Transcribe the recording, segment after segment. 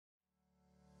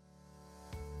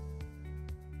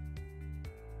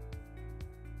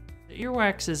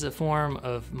Earwax is a form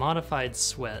of modified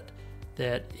sweat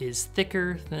that is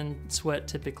thicker than sweat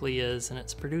typically is, and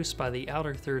it's produced by the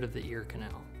outer third of the ear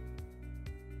canal.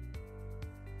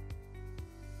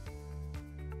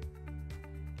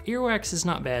 Earwax is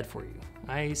not bad for you.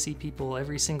 I see people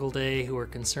every single day who are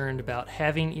concerned about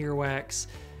having earwax,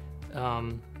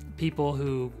 people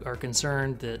who are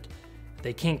concerned that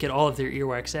they can't get all of their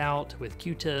earwax out with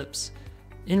Q-tips.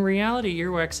 In reality,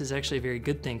 earwax is actually a very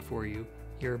good thing for you.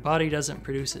 Your body doesn't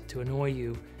produce it to annoy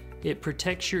you. It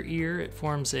protects your ear. It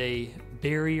forms a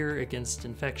barrier against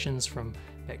infections from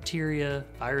bacteria,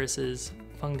 viruses,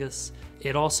 fungus.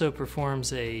 It also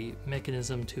performs a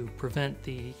mechanism to prevent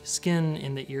the skin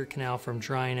in the ear canal from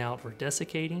drying out or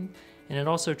desiccating, and it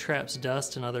also traps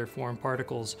dust and other foreign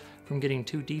particles from getting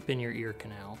too deep in your ear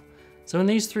canal. So in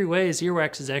these three ways,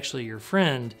 earwax is actually your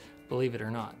friend, believe it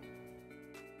or not.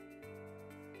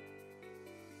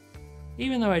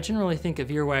 Even though I generally think of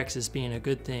earwax as being a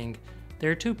good thing,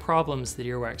 there are two problems that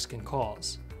earwax can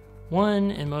cause.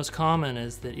 One, and most common,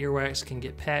 is that earwax can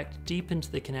get packed deep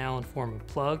into the canal and form a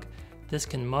plug. This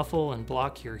can muffle and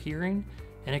block your hearing,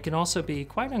 and it can also be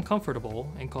quite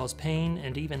uncomfortable and cause pain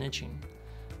and even itching.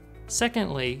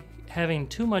 Secondly, having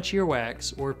too much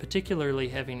earwax, or particularly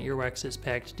having earwax that's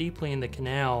packed deeply in the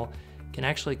canal, can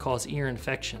actually cause ear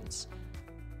infections.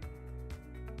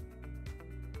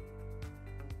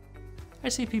 I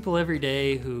see people every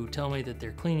day who tell me that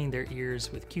they're cleaning their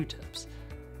ears with Q-tips.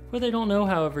 What they don't know,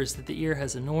 however, is that the ear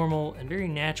has a normal and very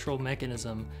natural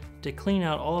mechanism to clean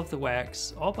out all of the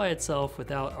wax all by itself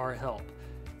without our help.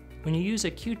 When you use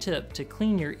a Q-tip to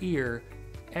clean your ear,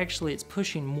 actually it's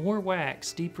pushing more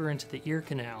wax deeper into the ear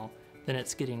canal than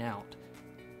it's getting out.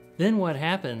 Then what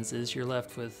happens is you're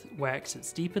left with wax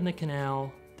that's deep in the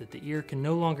canal that the ear can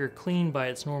no longer clean by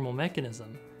its normal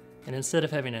mechanism, and instead of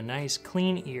having a nice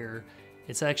clean ear,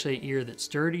 it's actually an ear that's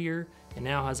dirtier and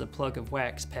now has a plug of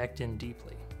wax packed in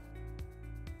deeply.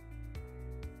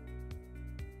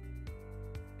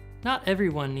 Not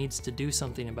everyone needs to do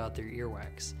something about their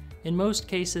earwax. In most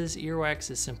cases, earwax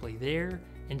is simply there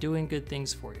and doing good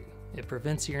things for you. It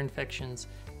prevents ear infections,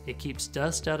 it keeps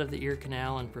dust out of the ear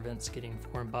canal and prevents getting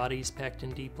foreign bodies packed in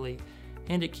deeply,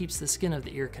 and it keeps the skin of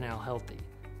the ear canal healthy.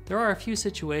 There are a few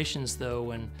situations though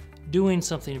when doing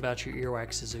something about your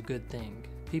earwax is a good thing.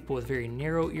 People with very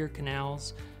narrow ear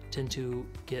canals tend to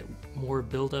get more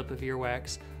buildup of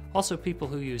earwax. Also, people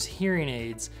who use hearing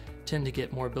aids tend to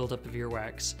get more buildup of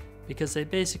earwax because they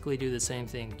basically do the same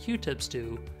thing Q-tips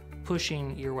do,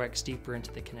 pushing earwax deeper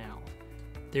into the canal.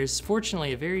 There's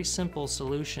fortunately a very simple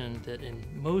solution that in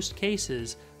most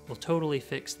cases will totally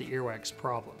fix the earwax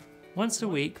problem. Once a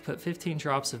week, put 15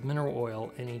 drops of mineral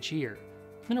oil in each ear.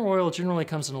 Mineral oil generally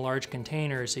comes in a large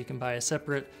container, so you can buy a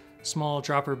separate small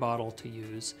dropper bottle to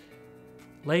use.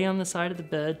 Lay on the side of the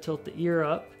bed, tilt the ear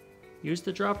up, use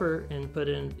the dropper and put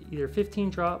in either 15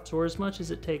 drops or as much as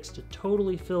it takes to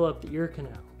totally fill up the ear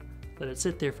canal. Let it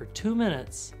sit there for 2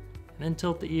 minutes and then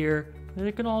tilt the ear, and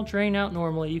it can all drain out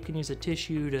normally. You can use a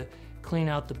tissue to clean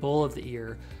out the bowl of the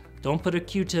ear. Don't put a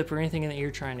Q-tip or anything in the ear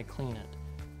trying to clean it.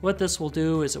 What this will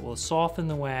do is it will soften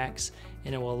the wax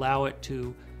and it will allow it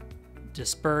to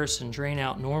disperse and drain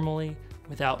out normally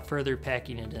without further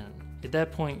packing it in. At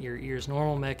that point, your ear's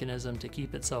normal mechanism to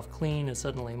keep itself clean is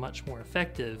suddenly much more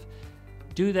effective.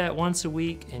 Do that once a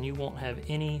week and you won't have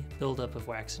any buildup of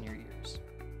wax in your ears.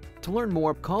 To learn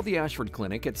more, call the Ashford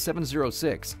Clinic at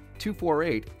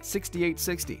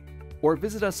 706-248-6860 or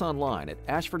visit us online at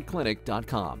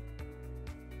ashfordclinic.com.